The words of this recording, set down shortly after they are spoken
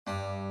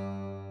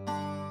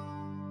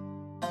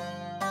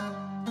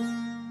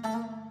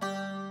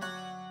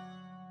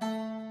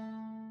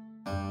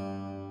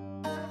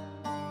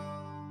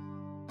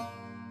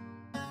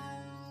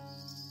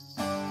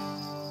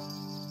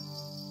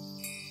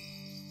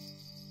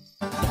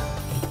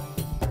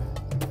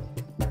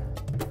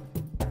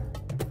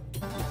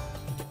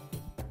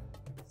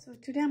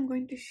Today I'm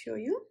going to show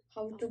you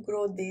how to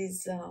grow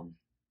these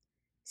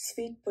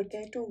sweet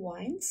potato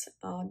vines.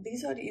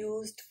 These are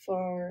used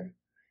for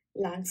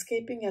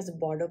landscaping as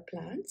border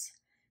plants.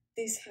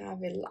 These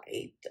have a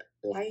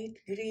light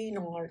green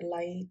or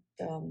light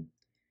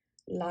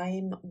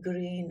lime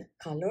green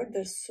color.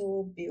 They're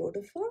so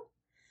beautiful.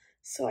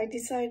 So I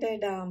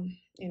decided,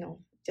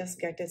 just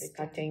get a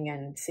cutting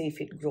and see if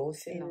it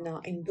grows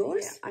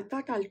indoors. Yeah, I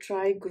thought I'll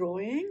try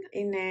growing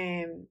in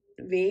a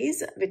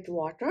vase with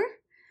water.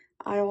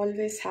 I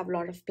always have a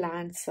lot of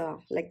plants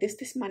like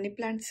this money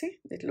plant, see?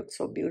 It looks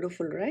so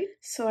beautiful, right?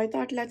 So I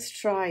thought, let's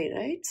try,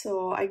 right?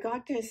 So I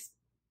got his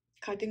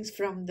cuttings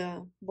from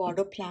the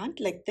border plant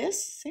like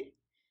this, see?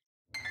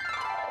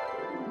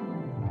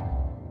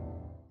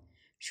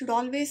 Should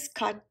always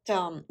cut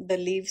the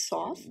leaves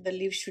off. The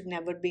leaves should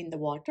never be in the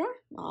water.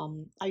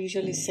 I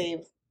usually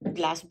save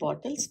glass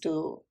bottles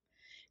to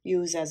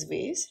use as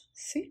vase,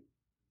 see?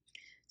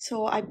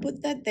 So I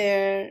put that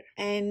there,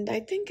 and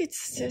I think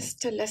it's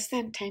just less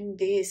than 10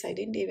 days. I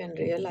didn't even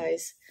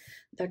realize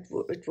that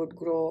it would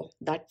grow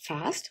that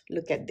fast.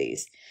 Look at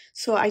these.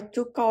 So I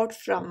took out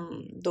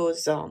from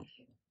those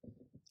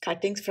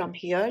cuttings from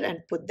here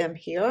and put them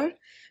here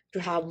to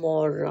have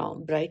more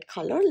bright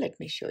color. Let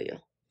me show you.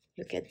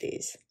 Look at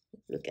these.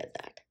 Look at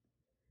that.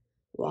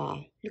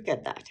 Wow, look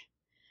at that.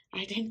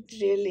 I didn't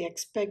really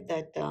expect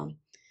that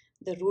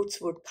the roots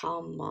would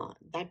come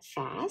that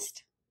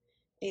fast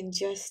in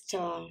just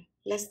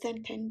less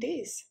than 10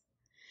 days.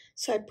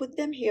 So I put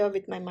them here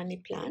with my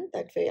money plant.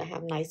 That way I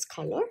have nice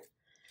color.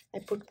 I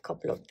put a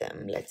couple of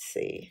them. Let's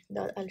see.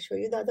 I'll show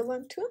you the other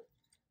one too.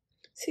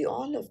 See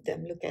all of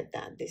them. Look at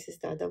that. This is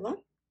the other one.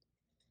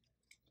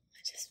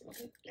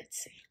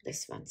 Let's see.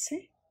 This one,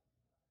 see?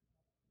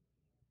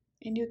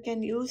 And you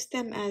can use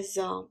them as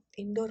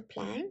indoor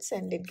plants,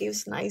 and it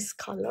gives nice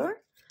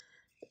color.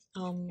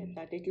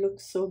 That it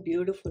looks so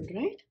beautiful,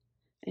 right?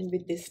 And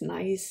with this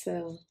nice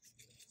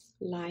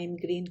lime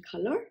green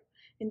color.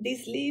 And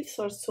these leaves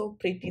are so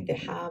pretty. They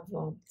have,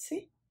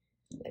 see,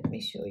 let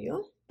me show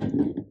you.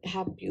 They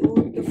have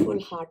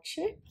beautiful heart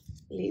shape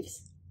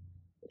leaves.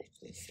 Let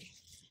me see.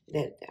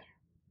 There.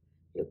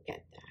 Look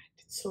at that.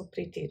 It's so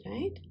pretty,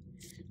 right?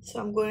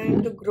 So I'm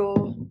going to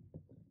grow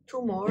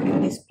 2 more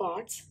in these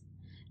pots.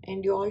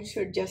 And you all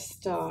should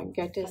just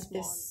get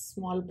this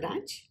small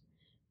branch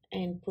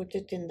and put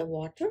it in the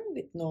water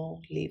with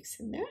no leaves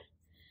in there.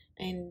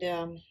 And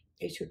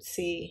you should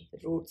see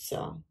roots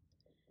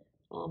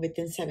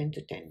within 7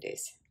 to 10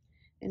 days.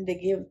 And they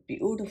give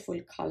beautiful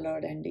color,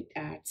 and it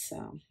adds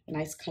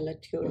nice color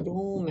to your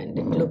room, and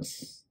it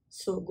looks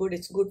so good.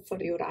 It's good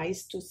for your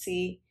eyes to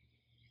see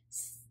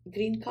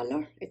green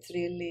color. It's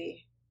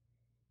really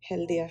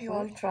healthy. You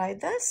all try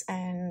this,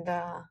 and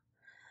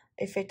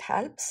if it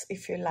helps,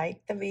 if you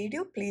like the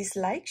video, please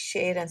like,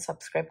 share, and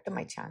subscribe to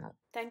my channel.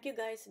 Thank you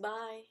guys.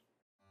 Bye.